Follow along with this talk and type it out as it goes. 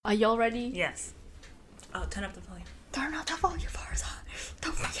Are y'all ready? Yes. Oh, turn up the volume. Turn up the volume, Farza.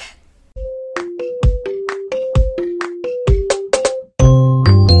 Don't forget.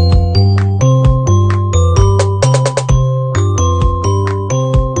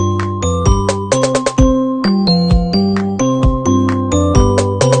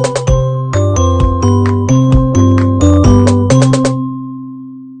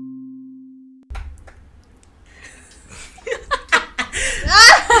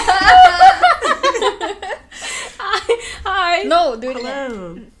 No, do it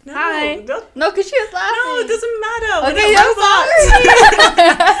Hello. again. No, Hi. don't- No, because she was laughing. No, it doesn't matter. Okay, We're I'm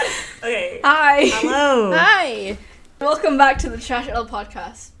sorry. Okay. Hi. Hello. Hi. Welcome back to the Trash L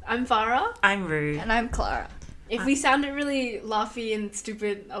podcast. I'm Farah. I'm Rue. And I'm Clara. If we sounded really laughy and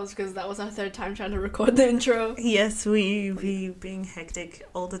stupid, that was because that was our third time trying to record the intro. Yes, we be being hectic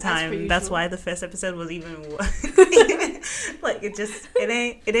all the As time. per That's usual. why the first episode was even like it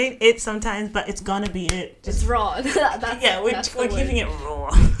ain't it sometimes, but it's gonna be it. Just raw. We're keeping it raw.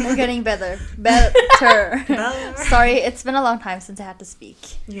 We're getting better. Better. Better. Sorry, it's been a long time since I had to speak.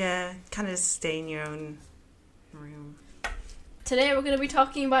 Yeah, kind of stay in your own room. Today we're going to be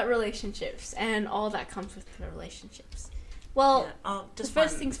talking about relationships and all that comes with the relationships. Well, Just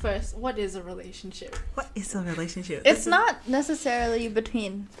first things first, what is a relationship? What is a relationship? It's not necessarily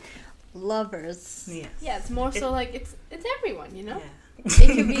between lovers. Yes. Yeah, it's more so like it's everyone, you know? Yeah.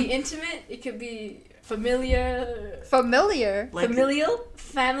 It could be intimate, it could be familiar, Familiar. Like- familial,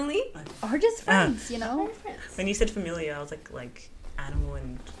 family, Or just friends, you know? and friends. When you said familiar, I was like animal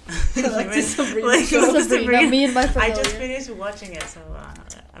and Like the Sabrina like show. the Sabrina, me and my I familiar. just finished watching it, so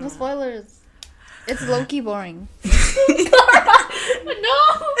No spoilers. It's low-key boring. No!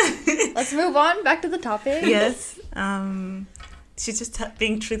 Let's move on back to the topic. Yes. She's just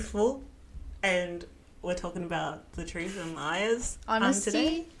being truthful, and we're talking about the truth and lies.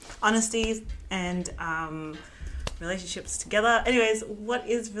 Today. Honesty and relationships together. Anyways, what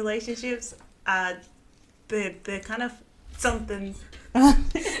is relationships? They're kind of something.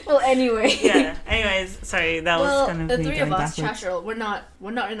 Well, anyway. Yeah. Anyways, sorry, that was kind of the me three going of us, backwards. Trash Earl, we're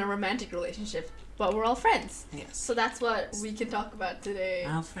not in a romantic relationship, but we're all friends. Yes. So that's what we can talk about today.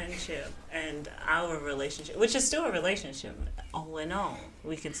 Our friendship and our relationship, which is still a relationship, all in all,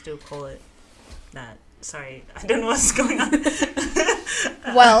 we can still call it that. Sorry, I don't know what's going on.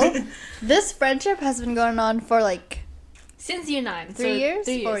 Well, this friendship has been going on for like... Since year 9. 3 years?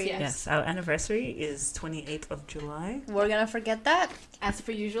 3 4 years, years. Yes, our anniversary is 28th of July. We're gonna forget that. As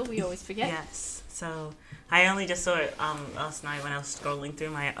per usual, we always forget. Yes, so I only just saw it last night when I was scrolling through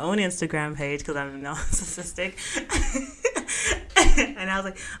my own Instagram page because I'm narcissistic. And I was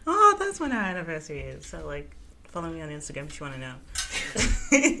like, oh, that's when our anniversary is. So, like, follow me on Instagram if you want to know.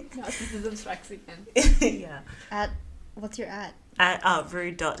 Narcissism strikes again. Yeah. What's your at? At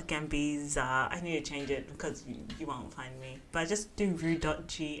rude.gambiza. I need to change it because you won't find me. But just do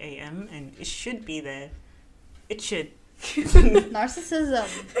rude.gam and it should be there. It should. Narcissism.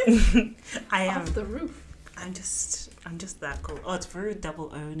 I am. Off the roof. I'm just that cool. Oh, it's rude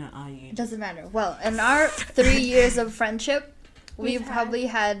double O, not R-U. Doesn't matter. Well, in our 3 years of friendship, we've We've probably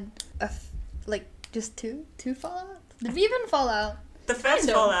had just two fallouts. Did we even fall out? The first Kind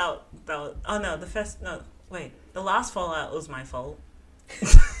of. fallout, though. Oh no, the last fallout was my fault.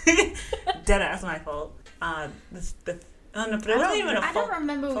 Dead ass my fault. But it wasn't even a I fault. don't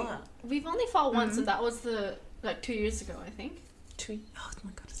remember. fallout. We've only fought once, and that was 2 years ago, I think. Oh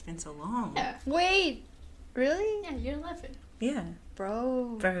my god, it's been so long. Yeah. Wait, really? Yeah, year 11. Yeah,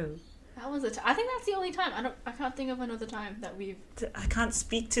 Bro. That was I think that's the only time. I can't think of another time that we've. I can't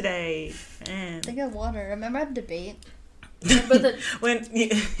speak today, man. Think of water. Remember at debate? Remember the When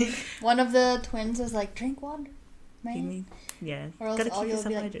One of the twins was like, drink water, man. you mean, yeah, Or else gotta all keep you'll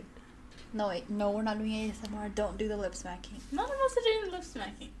yourself be like- hydrated. No, wait. No, we're not doing ASMR. Don't do the lip smacking. none of us are doing lip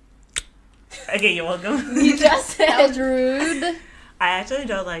smacking. Okay, you're welcome. You just That was said. rude. I actually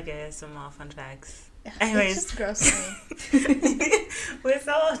don't like ASMR fun facts. It's Anyways. just gross to me. We're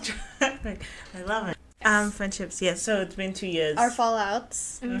so off track. I love it. Friendships. Yeah. So it's been 2 years. Our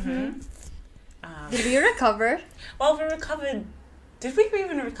fallouts. Mm-hmm. Did we recover? Well, we recovered. Did we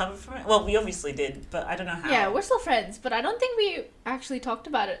even recover from it? Well, we obviously did, but I don't know how. Yeah, we're still friends, but I don't think we actually talked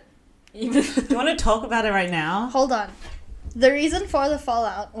about it. Even. Do you want to talk about it right now? Hold on. The reason for the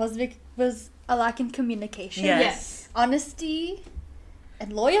fallout was a lack in communication. Yes. Honesty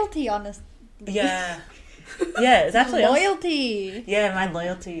and loyalty, Yeah. Yeah, it's actually loyalty. Yeah, my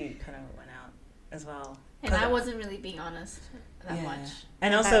loyalty kind of went out as well. And I wasn't really being honest that much.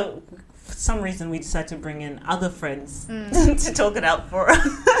 And also, for some reason, we decided to bring in other friends to talk it out for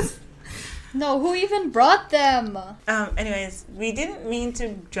us. No, who even brought them? Anyways, we didn't mean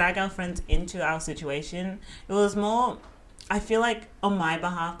to drag our friends into our situation. It was more, I feel like on my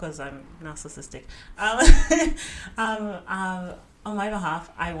behalf, because I'm narcissistic, on my behalf,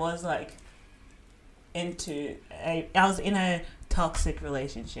 I was like I was in a toxic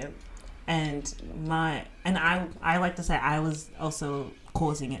relationship, and I like to say I was also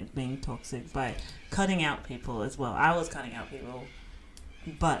causing it being toxic by cutting out people as well. I was cutting out people,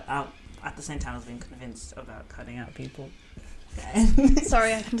 but at the same time I was being convinced about cutting out people.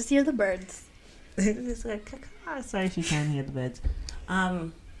 Sorry, I can just hear the birds. It's like, sorry if you can hear the birds.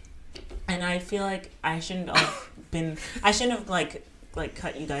 And I feel like I shouldn't have like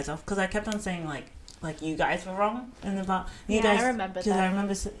cut you guys off, because I kept on saying like you guys were wrong in the bar. I remember that. Because I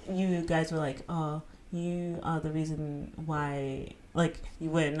remember you guys were like, oh, you are the reason why, like, you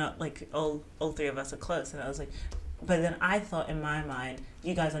were not, like, all three of us are close. And I was like, but then I thought in my mind,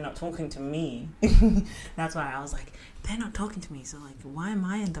 you guys are not talking to me. That's why I was like, they're not talking to me, so like, why am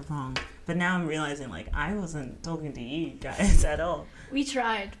I in the wrong? But now I'm realizing, like, I wasn't talking to you guys at all. We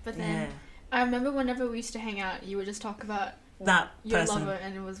tried, but then I remember whenever we used to hang out, you would just talk about that your person. lover,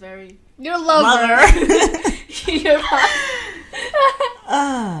 and it was very your lover. your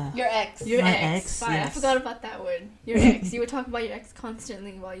your ex. Your my ex. Fine, yes. I forgot about that word. Your ex. You would talk about your ex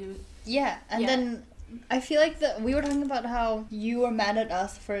constantly while you. Yeah, and then I feel like we were talking about how you were mad at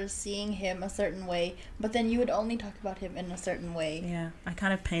us for seeing him a certain way, but then you would only talk about him in a certain way. Yeah, I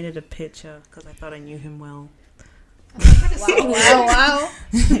kind of painted a picture because I thought I knew him well. Wow.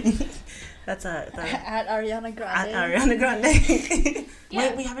 That's at Ariana Grande. At Ariana Grande.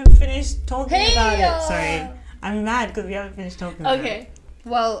 Wait, we haven't finished talking about it. Sorry. I'm mad because we haven't finished talking about it. Okay.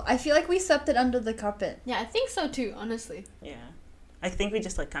 Well, I feel like we swept it under the carpet. Yeah, I think so too, honestly. Yeah. I think we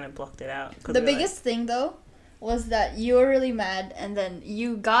just like kind of blocked it out. The biggest thing though was that you were really mad, and then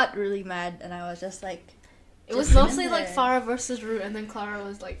you got really mad, and I was just like... It was mostly like Farah versus Rue, and then Clara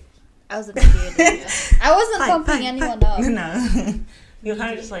was like... I was infuriated. I wasn't pumping anyone up. No. You were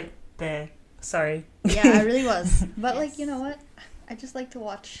kind of just like, there. Sorry. Yeah, I really was. But like, you know what? I just like to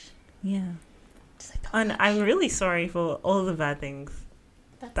watch. Yeah. Just like and I'm really sorry for all the bad things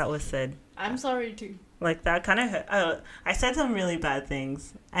that was said. I'm sorry too. Like, that kind of hurt. I said some really bad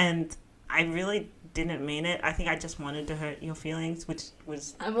things, and I really didn't mean it. I think I just wanted to hurt your feelings, which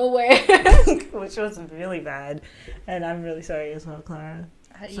was... I'm aware. which was really bad. And I'm really sorry as well, Clara.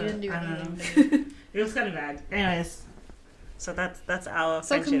 You didn't do anything. It was kind of bad. Anyways, so that's our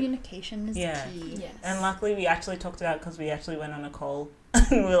friendship. Communication is key. Yes. And luckily we actually talked about, because we actually went on a call.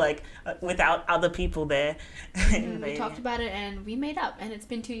 We were like, without other people there. We talked about it and we made up. And it's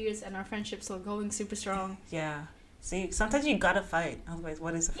been 2 years and our friendship's still going super strong. Yeah. See, sometimes you gotta fight. Otherwise,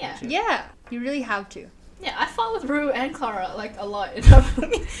 what is a friendship? Yeah, you really have to. Yeah, I fought with Rue and Clara like a lot.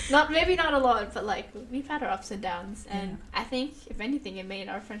 Maybe not a lot, but like we've had our ups and downs, and I think if anything, it made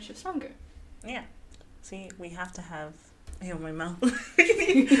our friendship stronger. Yeah. See, we have to have. My mouth.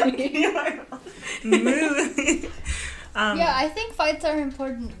 Yeah, I think fights are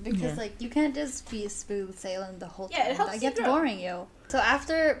important because like you can't just be smooth sailing the whole time. Yeah, it helps. That gets boring, yo. So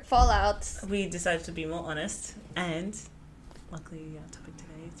after fallouts, we decided to be more honest, and luckily our topic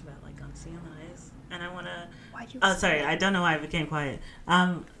today is about like honesty and lies. And I wanna. Sorry, I don't know why I became quiet.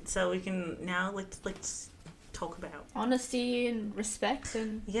 So we can now let's talk about honesty and respect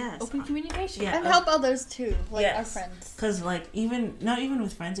and open communication. and help others too, like our friends. Because like not even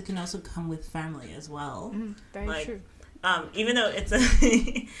with friends, it can also come with family as well. Very true. Even though it's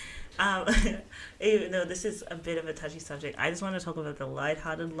even though this is a bit of a touchy subject, I just want to talk about the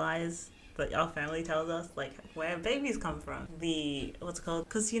lighthearted lies that our family tells us, like where babies come from. What's it called?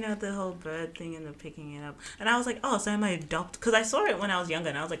 Because the whole bird thing and the picking it up. And I was like, oh, so am I adopted? Because I saw it when I was younger,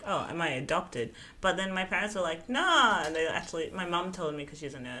 and I was like, oh, am I adopted? But then my parents were like, nah. And my mom told me, because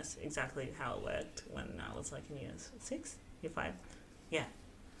she's a nurse, exactly how it worked when I was like in year 6, year 5. Yeah.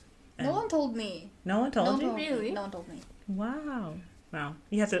 And no one told me. No one told you? Really? No one told me. Wow. Wow.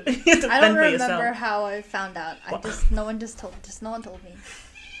 You have to. I don't remember how I found out. No one told me.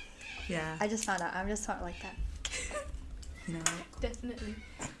 Yeah. I just found out. I'm just smart like that. Definitely.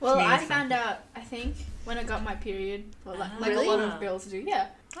 Well, I found out, I think, when I got my period. Well, like a lot of girls do. Yeah.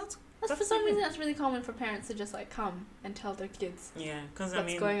 That's for some reason, that's really common for parents to just like come and tell their kids. Yeah, because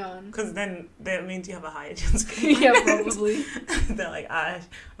what's going on. Because then that means you have a higher chance. Yeah, probably. They're like,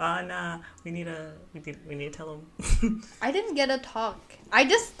 nah, we need to tell them. I didn't get a talk. I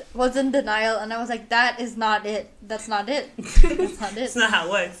just was in denial, and I was like, that is not it. That's not it. That's not it. It's not how it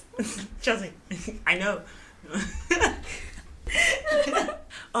works. Trust me, I know.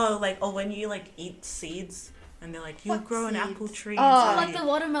 Or when you like eat seeds And they're like, you grow an apple tree. Oh, like the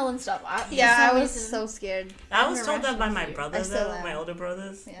watermelon stuff. I was so scared. I was told that by my brother, though. My older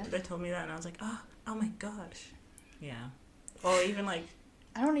brothers. Yeah. They told me that, and I was like, oh my gosh. Yeah. Or even like...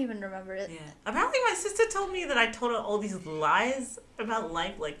 I don't even remember it. Yeah. Apparently my sister told me that I told her all these lies about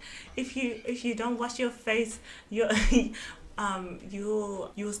life. Like, if you don't wash your face, you'll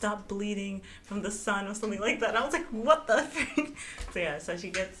stop bleeding from the sun or something like that. And I was like, what the frick? So yeah, so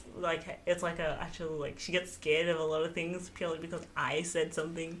she gets like, it's like a actual, like, she gets scared of a lot of things purely because I said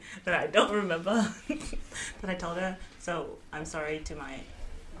something that I don't remember that I told her. So I'm sorry to my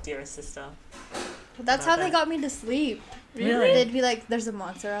dearest sister. That's how they got me to sleep. Really? They'd be like, there's a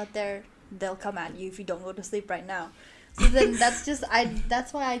monster out there. They'll come at you if you don't go to sleep right now. So then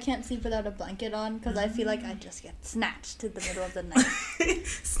that's why I can't sleep without a blanket on, because I feel like I just get snatched in the middle of the night.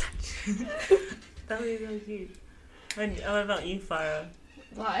 Snatch. That would be so cute. And what about you, Farah?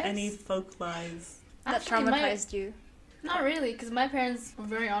 Lies? Any folk lies that traumatized you? Not really, because my parents were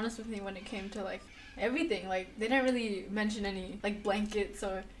very honest with me when it came to like everything. Like they didn't really mention any like blankets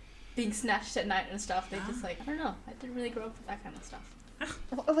or being snatched at night and stuff. They just like, I don't know. I didn't really grow up with that kind of stuff.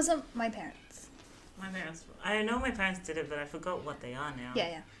 It wasn't my parents. My parents, I know my parents did it, but I forgot what they are now.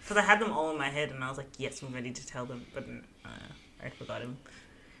 Yeah. Because I had them all in my head, and I was like, yes, I'm ready to tell them, but I forgot them.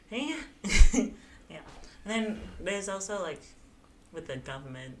 Yeah. Yeah. And then there's also, like, with the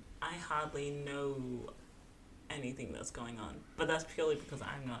government, I hardly know anything that's going on. But that's purely because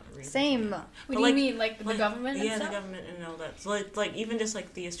I'm not reading. Same. What do you mean, like the government and stuff? Yeah, the government and all that. So, like even just,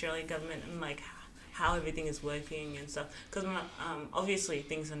 like, the Australian government and, like, how everything is working and stuff. Because obviously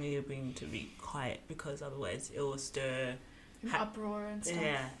things are needing to be quiet because otherwise it will stir uproar and stuff.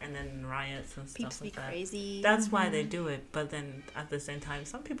 Yeah, and then riots and people stuff like that. Crazy. That's why they do it. But then at the same time,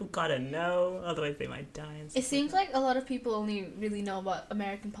 some people gotta know, otherwise they might die. And stuff it seems like a lot of people only really know about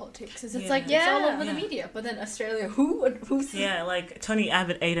American politics. It's like it's all over the media. But then Australia, who's yeah, like Tony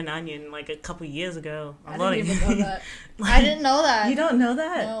Abbott ate an onion like a couple years ago. I didn't even know that. Like, I didn't know that. You don't know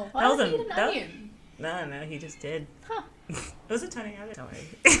that? No. Why did he eat an onion? No, he just did. Huh. Was it Tony Abbott? Don't worry.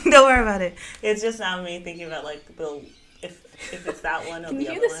 Don't worry about it. It's just me thinking about like if it's that one or Can the you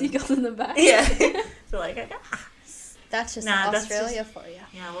other hear the one. seagulls in the back? Yeah. So like, that's just Australia for you.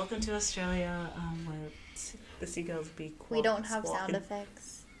 Yeah, welcome to Australia. Where the seagulls be. We don't have sound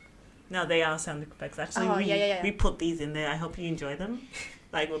effects. No, they are sound effects. Actually, we put these in there. I hope you enjoy them.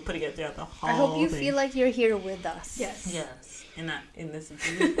 Like we're putting it throughout the whole. I hope you feel like you're here with us. Yes. In this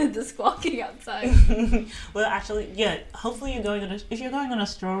the squawking outside. Well, actually, yeah. Hopefully, if you're going on a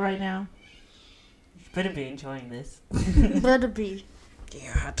stroll right now, you better be enjoying this. Better be. You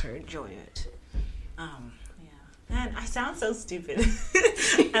have to enjoy it. Yeah. Man, I sound so stupid.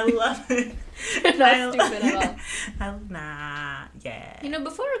 I love it. You're not stupid at all. Yeah. You know,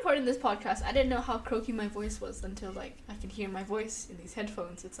 before recording this podcast, I didn't know how croaky my voice was until like I could hear my voice in these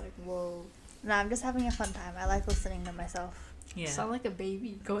headphones. It's like, whoa. No, I'm just having a fun time. I like listening to myself. Yeah. You sound like a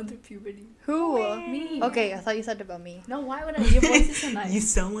baby going through puberty. Who? Me. Okay, I thought you said about me. No, why would I? Your voice is so nice. You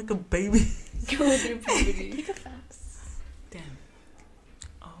sound like a baby. Going through puberty. Pick a facts. Damn.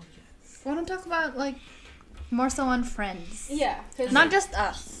 Oh, yes. I want to talk about, like, more so on friends. Yeah. Not just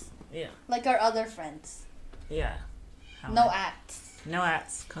us. Yeah. Like our other friends. Yeah. No acts. No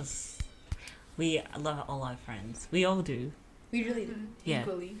acts, because we love all our friends. We all do. We really do. Yeah.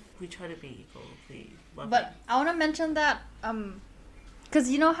 Equally. We try to be equal. We love But them. I want to mention that, because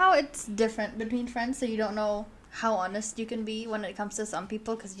you know how it's different between friends, so you don't know how honest you can be when it comes to some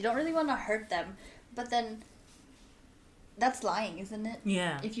people, because you don't really want to hurt them. But then, that's lying, isn't it?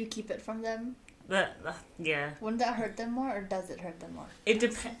 Yeah. If you keep it from them. Yeah. Wouldn't that hurt them more, or does it hurt them more?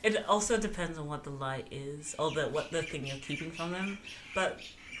 It also depends on what the lie is, or what the thing you're keeping from them. But,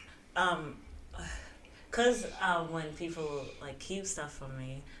 because when people like keep stuff from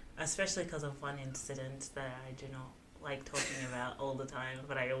me, especially because of one incident that I do not like talking about all the time,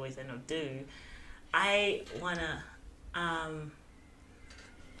 but I always end up doing, I wanna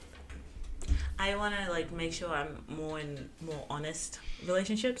like make sure I'm more in more honest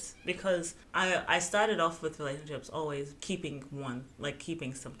relationships, because I started off with relationships always keeping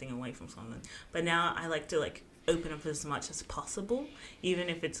something away from someone, but now I like to like open up as much as possible, even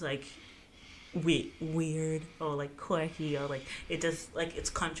if it's like weird or like quirky or like it's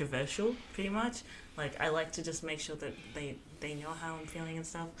controversial pretty much. Like I like to just make sure that they know how I'm feeling and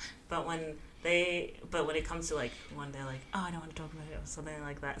stuff, but when it comes to like one day like, oh, I don't want to talk about it or something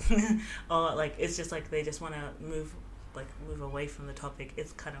like that or like it's just like they just want to move away from the topic,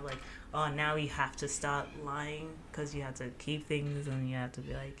 it's kind of like, oh, now you have to start lying because you have to keep things, and you have to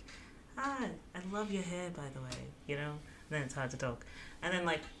be like, I love your hair, by the way, you know, then it's hard to talk. And then,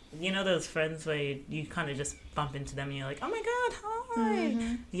 like, you know those friends where you kind of just bump into them and you're like, oh my god, hi.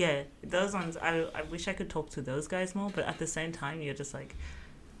 Mm-hmm. Yeah, those ones, I wish I could talk to those guys more, but at the same time, you're just like,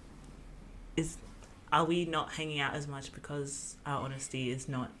 are we not hanging out as much because our honesty is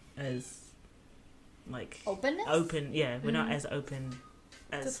not as, like... Openness? Open, yeah. We're not as open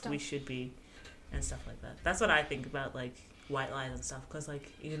as we should be and stuff like that. That's what I think about, like, white lies and stuff. Because, like,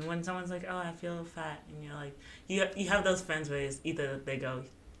 even when someone's like, oh, I feel fat, and you're like... You have those friends where it's either they go,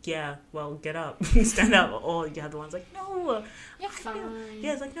 yeah, well, get up, stand up, or you have the ones like, no, you're fine.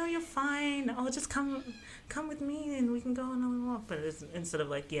 Yeah, it's like, no, you're fine. Oh, just come with me and we can go on a walk. But it's, instead of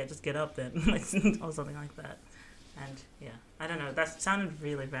like, yeah, just get up then, like, or something like that. And yeah, I don't know. That sounded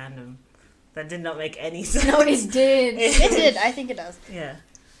really random. That did not make any sense. No, it did. It did. I think it does. Yeah.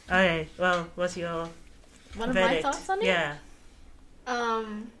 Okay. Well, what's your one verdict? of my thoughts on it? Yeah.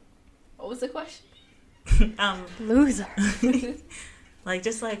 What was the question? Loser. Like,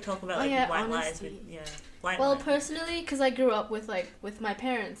 just like talk about like white honesty. lies. Yeah. White well, lies. personally, because I grew up with my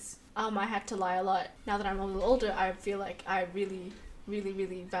parents, I had to lie a lot. Now that I'm a little older, I feel like I really, really,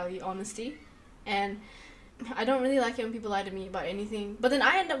 really value honesty, and I don't really like it when people lie to me about anything. But then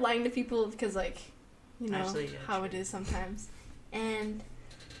I end up lying to people because, like, you know, actually, yeah, how it is sometimes. And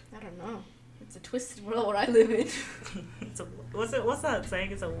I don't know. It's a twisted world where I live in. What's that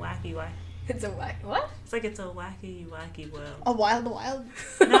saying? It's a wacky wacky. It's a what? It's like it's a wacky world. A wild, wild.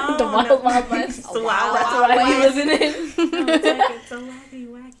 No, the wild west. It's the wild That's wild what I west. be living in. No, it's like it's a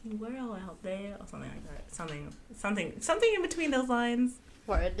wacky world out there, or something like that. Something in between those lines.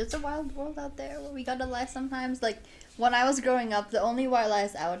 Word. There's a wild world out there where we gotta lie sometimes. Like, when I was growing up, the only white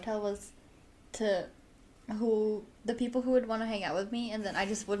lies I would tell was to the people who would want to hang out with me, and then I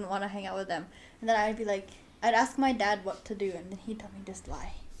just wouldn't want to hang out with them. And then I'd be like, I'd ask my dad what to do, and then he'd tell me, just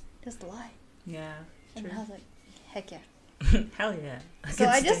lie. Just lie. Yeah, true. And I was like, heck yeah. Hell yeah. So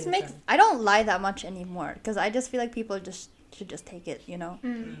I don't lie that much anymore, because I just feel like people should just take it, you know?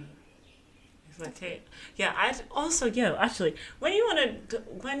 It's like, hey, yeah, actually, when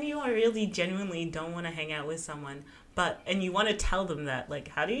you are really genuinely don't want to hang out with someone, and you want to tell them that, like,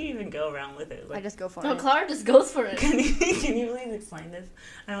 how do you even go around with it? Like, I just go for it. No, Clara just goes for it. Can you please explain this?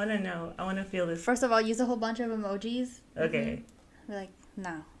 I want to know. I want to feel this. First of all, use a whole bunch of emojis. Okay. Be like,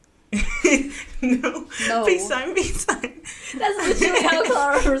 no. No. Peace sign. That's literally how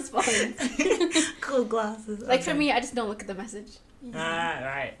Clara responds. Cool glasses. Like, for me, I just don't look at the message. Ah,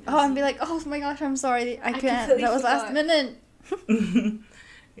 right. Oh, and be like, oh my gosh, I'm sorry, I can't. That was last minute.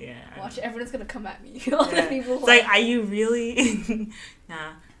 Yeah. Watch, everyone's gonna come at me. All the people. It's like, are you really?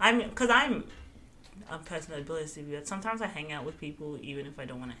 Nah. Because I'm a person with ability, but sometimes I hang out with people even if I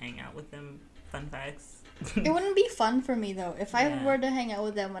don't want to hang out with them. Fun facts. It wouldn't be fun for me though. If I were to hang out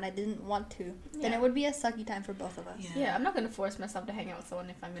with them when I didn't want to, then it would be a sucky time for both of us. Yeah, I'm not gonna force myself to hang out with someone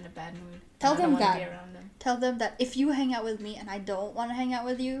if I'm in a bad mood. Tell them that. Be around them. Tell them that if you hang out with me and I don't want to hang out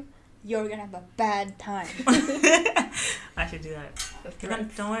with you, you're gonna have a bad time. I should do that.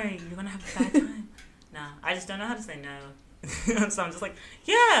 Don't worry, you're gonna have a bad time. Nah, I just don't know how to say no. So I'm just like,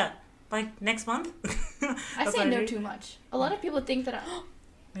 yeah, like next month. I say no too much. A lot of people think that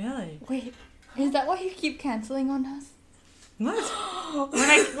Really? Wait, is that why you keep canceling on us? What?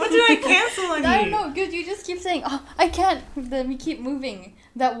 What did I cancel on you? I don't know, because you just keep saying, oh, I can't. Then we keep moving.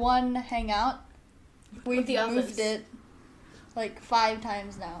 That one hangout, we've moved it like 5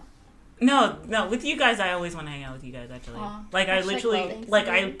 times now. No, with you guys, I always want to hang out with you guys, actually. Like, I literally,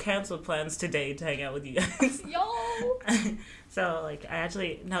 I canceled plans today to hang out with you guys. Yo! So, like,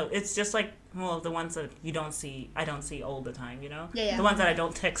 it's just, like, more of the ones that I don't see all the time, you know? Yeah. The ones that I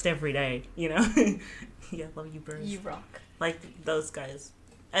don't text every day, you know? Yeah, love you, birds. You rock. Like, those guys.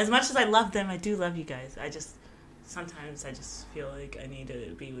 As much as I love them, I do love you guys. Sometimes I just feel like I need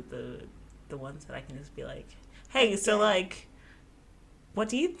to be with the ones that I can just be like, hey, so, like... What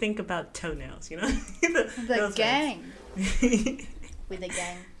do you think about toenails? You know, the gang. With a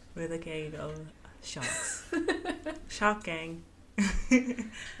gang. With a gang of sharks. Shark gang. I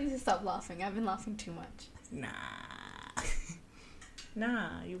need to stop laughing. I've been laughing too much.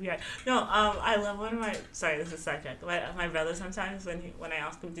 Nah, you'll be right. No, I love one of my. Sorry, this is sidetracked. My brother sometimes when I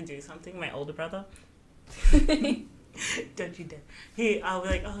ask him to do something, my older brother. Don't you dare. I'll be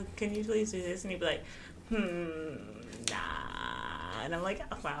like, oh, can you please do this? And he'd be like, nah. And I'm like,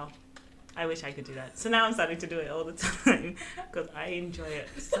 oh, wow, I wish I could do that. So now I'm starting to do it all the time because I enjoy it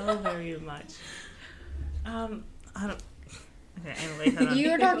so very much. I don't. Okay, anyway. You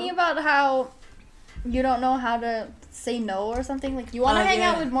were talking about how you don't know how to say no or something. Like you want to hang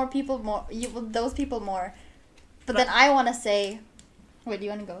out with those people more, but then I want to say, Wait, do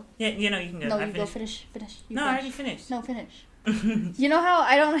you want to go? Yeah, you can go. No, you go. Finish. You no, I finish. already finished. No, finish. You know how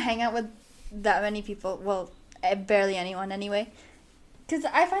I don't hang out with that many people? Well, barely anyone anyway. Because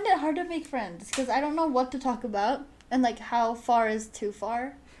I find it hard to make friends. Because I don't know what to talk about. And, like, how far is too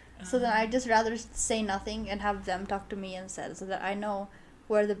far. So then I just rather say nothing and have them talk to me instead. So that I know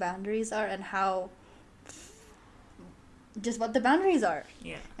where the boundaries are and how... Just what the boundaries are.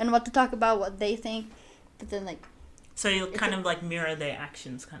 Yeah. And what to talk about, what they think. But then, like... So you'll kind of, like, mirror their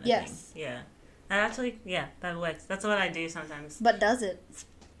actions kind of yes. thing. Yeah. That actually, that works. That's what I do sometimes. But does it?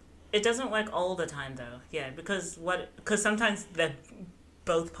 It doesn't work all the time, though. Yeah, because sometimes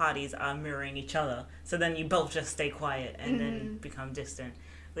both parties are mirroring each other. So then you both just stay quiet and then become distant,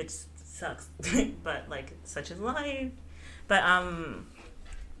 which sucks. But, like, such is life. But,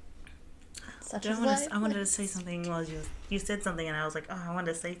 Such is life. I wanted to say something while you said something, and I was like, oh, I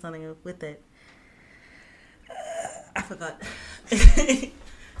wanted to say something with it. I forgot.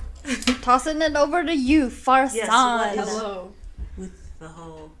 Tossing it over to you, Farsan. Yes, hello. With the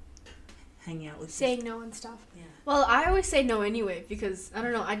whole hanging out with saying no and stuff. Yeah. Well, I always say no anyway because I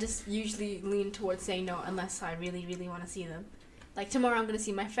don't know. I just usually lean towards saying no unless I really, really want to see them. Like tomorrow, I'm gonna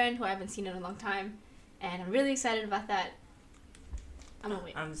see my friend who I haven't seen in a long time, and I'm really excited about that. I'm gonna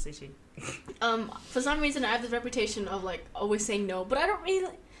wait. I'm sushi. For some reason, I have this reputation of like always saying no, but I don't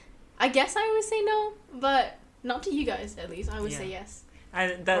really. I guess I always say no, but not to you guys at least. I always say yes.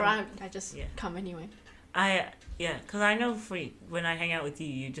 I just come anyway. Because I know when I hang out with you,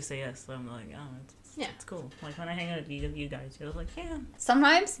 you just say yes. So I'm like, oh, it's cool. Like when I hang out with you guys, you're like, yeah.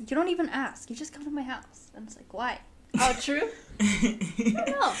 Sometimes you don't even ask. You just come to my house, and it's like, why? Oh, true. I don't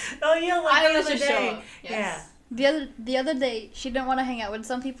know. Oh yeah, like I the was other just day. Yes. Yeah. The other day, she didn't want to hang out with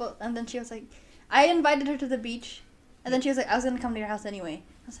some people, and then she was like, I invited her to the beach, and then she was like, I was gonna come to your house anyway.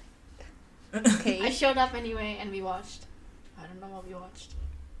 I was like, okay. I showed up anyway, and we watched. I don't know what we watched.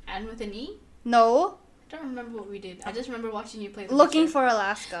 And with an E? No. I don't remember what we did. I just remember watching you play. Looking for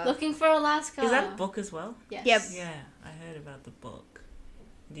Alaska. Looking for Alaska. Is that a book as well? Yes. Yep. Yeah, I heard about the book.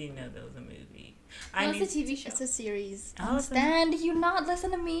 Do you know there was a movie? No, it's a TV show. It's a series. Oh, Stan, do you not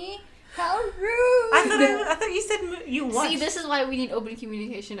listen to me? How rude! I thought you said you watched. See, this is why we need open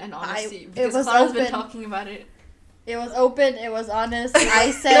communication and honesty. It Because was Clara's been open. talking about it. It was open. It was honest.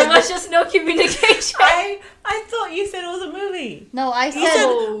 I said there was just no communication. I thought you said it was a movie. no. I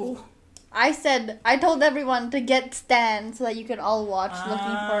Oh. said I told everyone to get Stan so that you could all watch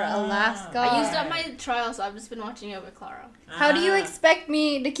Looking for Alaska. I used up my trial, so I've just been watching it with Clara. How do you expect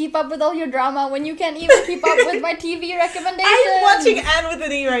me to keep up with all your drama when you can't even keep up with my TV recommendations? I'm watching Anne with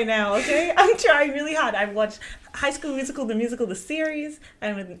an E right now, okay? I'm trying really hard. I've watched High School Musical, the musical, the series,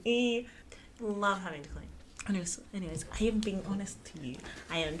 Anne with an E. Love having to clean. Anyways, I am being honest to you.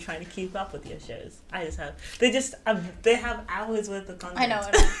 I am trying to keep up with your shows. I just have... They have hours worth of content. I know.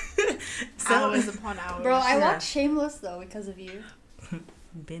 Hours upon hours. Bro, I watched Shameless though because of you.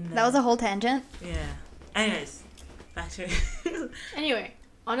 Been there. That was a whole tangent. Yeah. Anyways, back to... Anyway,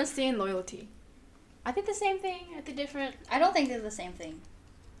 honesty and loyalty. Are they the same thing? Are they different? I don't think they're the same thing.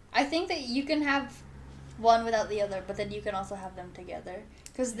 I think that you can have one without the other, but then you can also have them together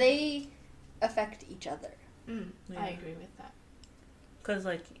because they affect each other. I agree with that. Because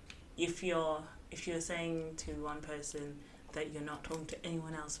like, if you're saying to one person that you're not talking to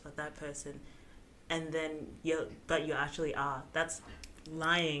anyone else but that person, and then you actually are, that's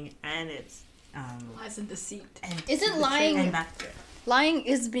lying, and it's lies and deceit. Isn't lying? And back to it. Lying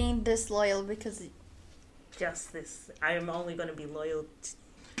is being disloyal because. Just this. I am only going to be loyal.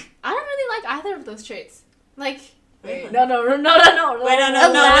 I don't really like either of those traits. Like. Wait, no. Wait, no.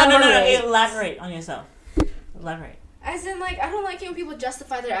 Elaborate on yourself. Elaborate. As in, like, I don't like it when people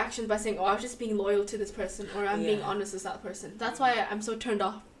justify their actions by saying, oh, I was just being loyal to this person, or I'm being honest with that person. That's why I'm so turned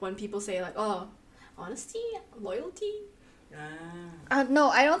off when people say, like, oh, honesty? Loyalty? No,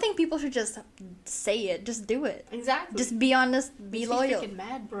 I don't think people should just say it. Just do it. Exactly. Just be honest. Be loyal. Freaking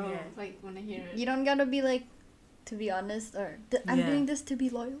mad, bro. Yeah. Like, when I hear it. You don't gotta be like, to be honest, or I'm doing this to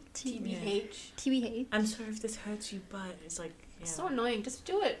be loyal. TBH. TBH. I'm sorry if this hurts you, but it's like... Yeah. It's so annoying. Just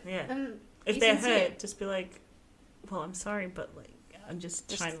do it. Yeah. And if they're hurt, just be like, well, I'm sorry, but like, I'm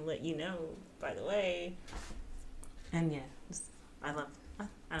just trying to let you know, by the way. And yeah, I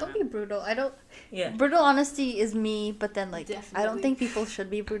Don't be brutal. I don't. Yeah. Brutal honesty is me, but then like Definitely. I don't think people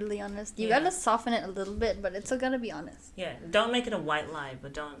should be brutally honest. You gotta soften it a little bit, but it's still gotta be honest. Yeah. Don't make it a white lie,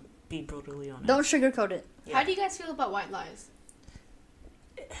 but don't be brutally honest. Don't sugarcoat it. Yeah. How do you guys feel about white lies?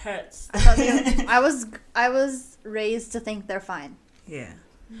 It hurts. I I was raised to think they're fine. Yeah.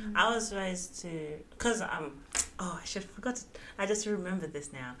 I was raised to, cause I just remembered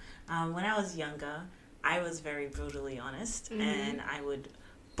this now. When I was younger, I was very brutally honest, and I would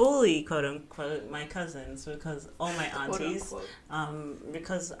bully, quote unquote, my cousins, because all my aunties,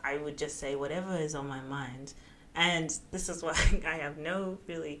 because I would just say whatever is on my mind. And this is why I have no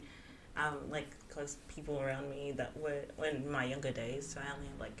really like close people around me that were in my younger days. So I only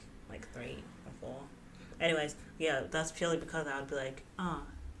have like 3 or 4. Anyways, yeah, that's purely because I would be like,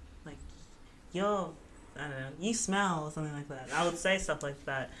 like, yo, I don't know, you smell or something like that. I would say stuff like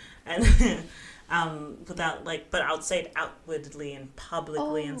that, and without but I would say it outwardly and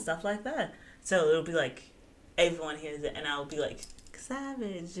publicly and stuff like that. So it'll be like everyone hears it, and I'll be like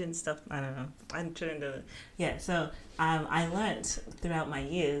savage and stuff. I don't know. I'm trying to. Yeah. So I learnt throughout my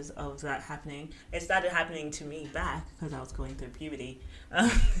years of that happening. It started happening to me back because I was going through puberty.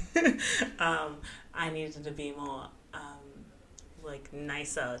 I needed to be more like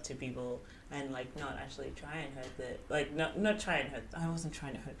nicer to people. And like not actually try and hurt not try and hurt. I wasn't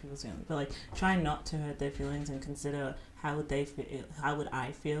trying to hurt people's feelings, but like try not to hurt their feelings and consider how would they feel, how would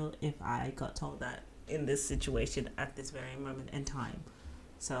I feel if I got told that in this situation at this very moment in time.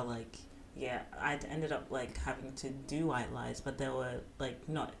 So like yeah, I ended up like having to do white lies, but they were like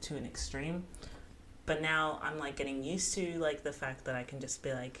not to an extreme. But now I'm like getting used to like the fact that I can just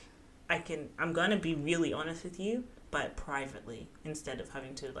be like, I'm gonna be really honest with you, but privately, instead of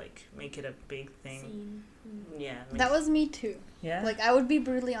having to like make it a big thing. Yeah. That was me too. Yeah. Like I would be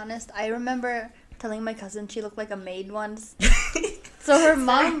brutally honest. I remember telling my cousin she looked like a maid once. So her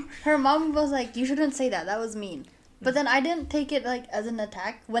mom was like, "You shouldn't say that. That was mean." But then I didn't take it like as an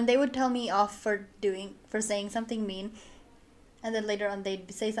attack. When they would tell me off for saying something mean, and then later on they'd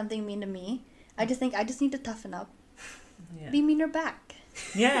say something mean to me, I just think I just need to toughen up. Yeah. Be meaner back.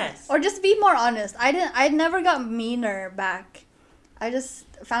 Yes. Or just be more honest. I never got meaner back. I just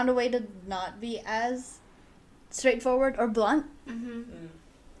found a way to not be as straightforward or blunt.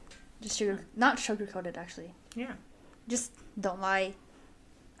 Just not sugarcoated, actually. Yeah. Just don't lie.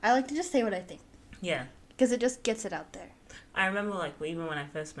 I like to just say what I think. Yeah. Because it just gets it out there. I remember like even when I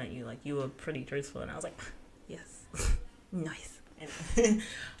first met you, like you were pretty truthful, and I was like, yes, nice. And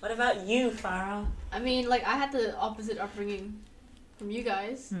what about you, Farah? I mean, like I had the opposite upbringing from you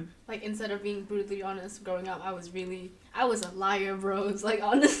guys. Like instead of being brutally honest growing up, I was a liar, bros. Like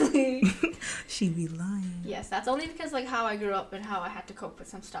honestly. She be lying. Yes, that's only because like how I grew up and how I had to cope with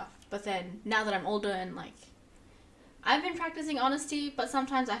some stuff. But then now that I'm older and like I've been practicing honesty, but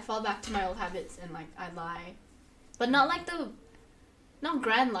sometimes I fall back to my old habits and like I lie. But not like not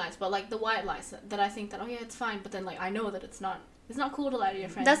grand lies, but like the white lies that I think that oh yeah, it's fine, but then like I know that it's not cool to lie to your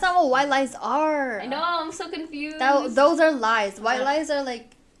friends. That's not what white lies are. I know, I'm so confused. Those are lies. White lies are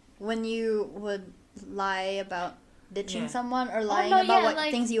like when you would lie about ditching someone or lying about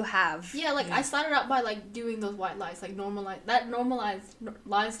things you have. Yeah, like I started out by like doing those white lies, like normalized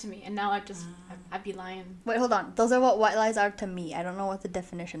lies to me, and now I'd be lying. Wait, hold on. Those are what white lies are to me. I don't know what the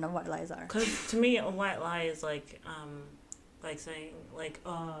definition of white lies are. Because to me, a white lie is like saying like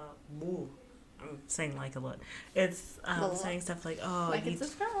moo. I'm saying like a lot. It's saying stuff like like and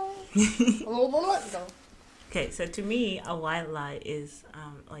subscribe. Okay, so to me, a white lie is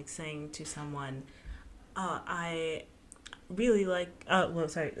like saying to someone, I really like.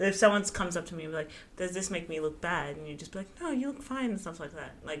 If someone comes up to me and be like, "Does this make me look bad?" and you just be like, "No, you look fine," and stuff like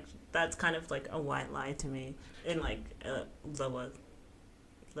that. Like that's kind of like a white lie to me in like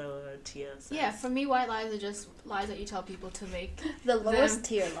lower tier sense. Yeah, for me, white lies are just lies that you tell people to make the lowest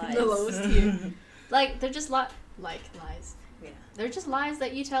tier lies. The lowest tier. Like they're just lies. Yeah. They're just lies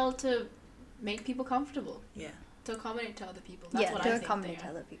that you tell to make people comfortable. Yeah. To accommodate to other people. That's what I think accommodate to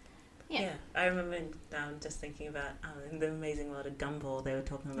other people. Yeah. I remember just thinking about in the amazing world of Gumball, they were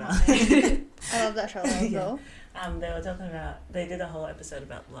talking about. I love that show though. They were talking about. They did a whole episode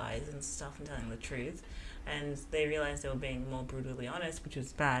about lies and stuff and telling the truth. And they realized they were being more brutally honest, which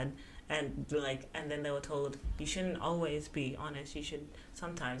was bad. And then they were told you shouldn't always be honest. You should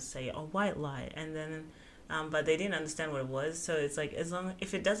sometimes say a white lie. And then, but they didn't understand what it was. So it's like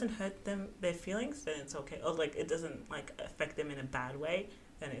if it doesn't hurt their feelings, then it's okay. Or like it doesn't like affect them in a bad way,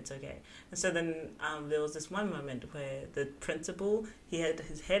 then it's okay. And so then there was this one moment where the principal, he had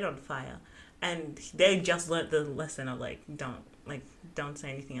his head on fire, and they just learnt the lesson of don't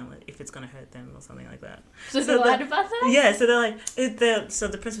say anything if it's gonna hurt them or something like that. So they lied about that? Yeah, so they're like, so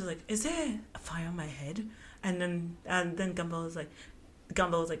the principal's like, "Is there a fire on my head?" And then Gumball was like,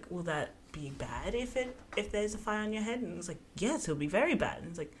 "Will that be bad if there's a fire on your head?" And it was like, "Yes, it'll be very bad." And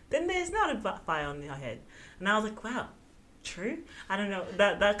it's like, "Then there's not a fire on your head." And I was like, "Wow, true." I don't know.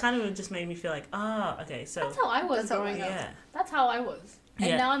 That kind of just made me feel like, okay, so that's how I was growing up. Yeah. That's how I was.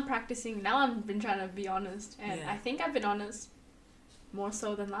 And now I'm practicing. Now I've been trying to be honest, and I think I've been honest more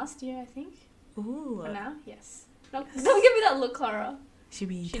so than last year. I think. Ooh. For now, yes. No, don't give me that look, Clara. She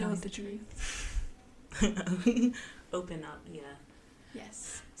knows the truth. Open up, yeah.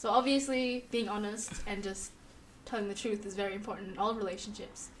 Yes. So obviously, being honest and just telling the truth is very important in all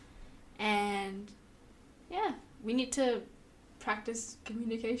relationships. And yeah, we need to practice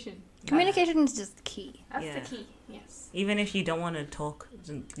communication. Communication is just key. That's the key, yes. Even if you don't want to talk,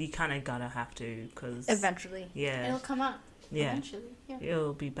 you kind of gotta have to, because... Eventually. Yeah. It'll come out. Yeah. Eventually, yeah.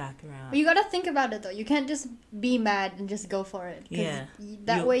 It'll be back around. But you gotta think about it, though. You can't just be mad and just go for it. Yeah.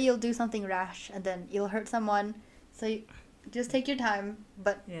 That way you'll do something rash, and then you'll hurt someone. So you just take your time,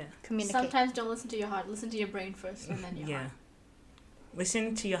 but communicate. Sometimes don't listen to your heart. Listen to your brain first, and then your heart.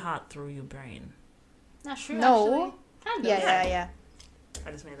 Listen to your heart through your brain. Not sure, no. actually. Kind of. Yeah.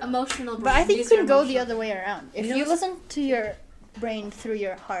 I just made that. Emotional brain. But I think Use you can your go the other way around. If you listen to your brain through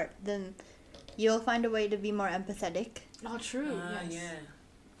your heart, then you'll find a way to be more empathetic. Oh, true. Yes.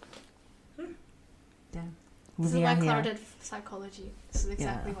 Yeah. Damn. This is why Clara did psychology. This is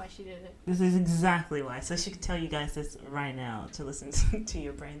exactly why she did it. This is exactly why. So she could tell you guys this right now, to listen to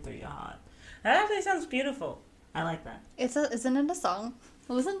your brain through your heart. That actually sounds beautiful. I like that. Isn't it a song?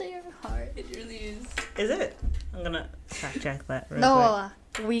 Listen to your heart. It really is. Is it? I'm gonna fact check that real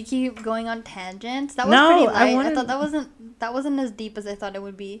quick. We keep going on tangents. That was pretty light. I thought that wasn't as deep as I thought it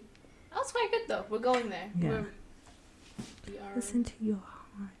would be. That was quite good though. We're going there. Yeah. We are... Listen to your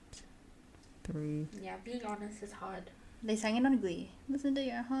heart through. Yeah, being honest is hard. They sang it on Glee. Listen to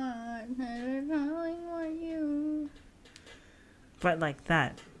your heart. Calling for you. But like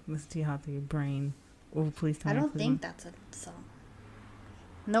that. Listen to your heart through your brain. Oh, please tell I me. don't think that's a song.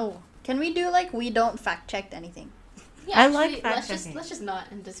 No. Can we do like we don't fact check anything? Yeah, I actually, like fact checking. Let's just not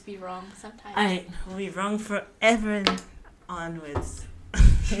and just be wrong sometimes. Alright, we'll be wrong forever and onwards.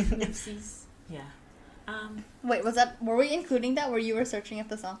 Oopsies. Yeah. Wait, were we including that where you were searching up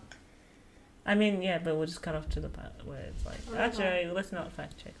the song? I mean, yeah, but we'll just cut off to the part where it's like, actually, let's not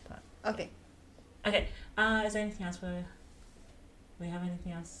fact check the part. Okay. Okay. Is there anything else we have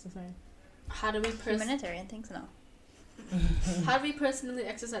anything else to say? How do we humanitarian things? No. How do we personally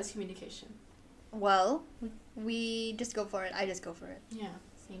exercise communication? Well, we just go for it. I just go for it. Yeah,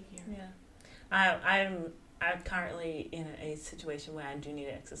 same here. Yeah. I'm currently in a situation where I do need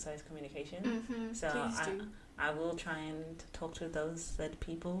to exercise communication. Mm-hmm. So I will try and talk to those said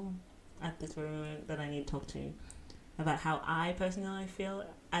people at this moment that I need to talk to about how I personally feel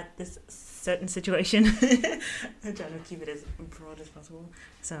at this certain situation. I'm trying to keep it as broad as possible.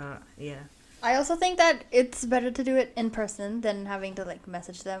 So, yeah. I also think that it's better to do it in person than having to like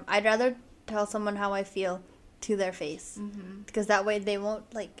message them. I'd rather tell someone how I feel to their face. Mm-hmm. Because that way they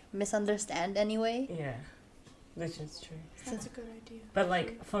won't like misunderstand anyway. Yeah. Which is true. That's a good idea. But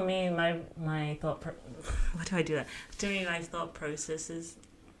like for me, my thought what do I do that? To me, my thought process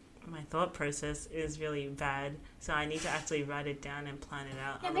is really bad. So I need to actually write it down and plan it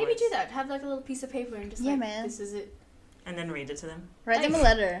out. Yeah, maybe do that. Have like a little piece of paper and just this is it. And then read it to them. Write them a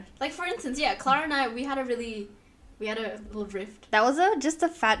letter. Like for instance, Clara and I, we had a little rift. That was just a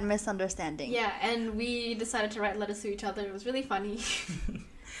fat misunderstanding. Yeah, and we decided to write letters to each other. It was really funny.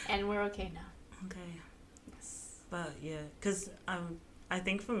 And we're okay now. Okay. But yeah, because I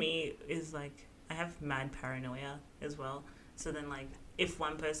think for me is like I have mad paranoia as well. So then like if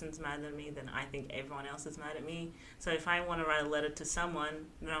one person's mad at me, then I think everyone else is mad at me. So if I want to write a letter to someone,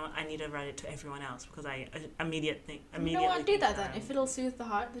 I need to write it to everyone else because I immediately. You don't want to do that then. If it'll soothe the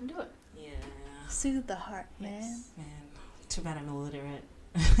heart, then do it. Yeah. Soothe the heart, man. Yes, man. Too bad I'm illiterate.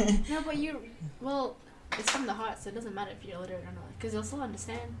 No, but it's from the heart, so it doesn't matter if you're illiterate or not, because you'll still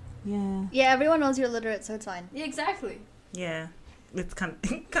understand. Yeah. Yeah, everyone knows you're illiterate, so it's fine. Yeah, exactly. Yeah. It's kind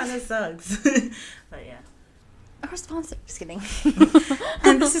of sucks. But yeah. Our sponsor. Just kidding.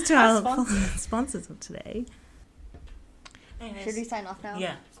 And this is to our sponsors of today. Anyways. Should we sign off now?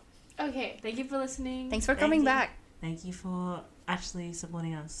 Yeah. Okay, thank you for listening. Thanks for coming back. Thank you for actually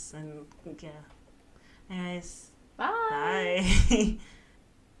supporting us. And yeah. Anyways. Bye. Bye.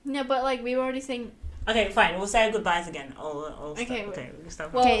 No, but like we were already saying. Okay, fine. We'll say our goodbyes again. Okay, we'll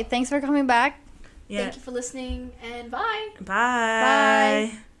stop. Well, okay, thanks for coming back. Yeah. Thank you for listening, and bye.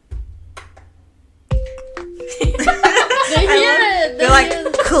 Bye. They hear it. They're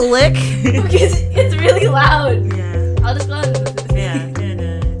like, click. Because it's really loud. Yeah. I'll just go on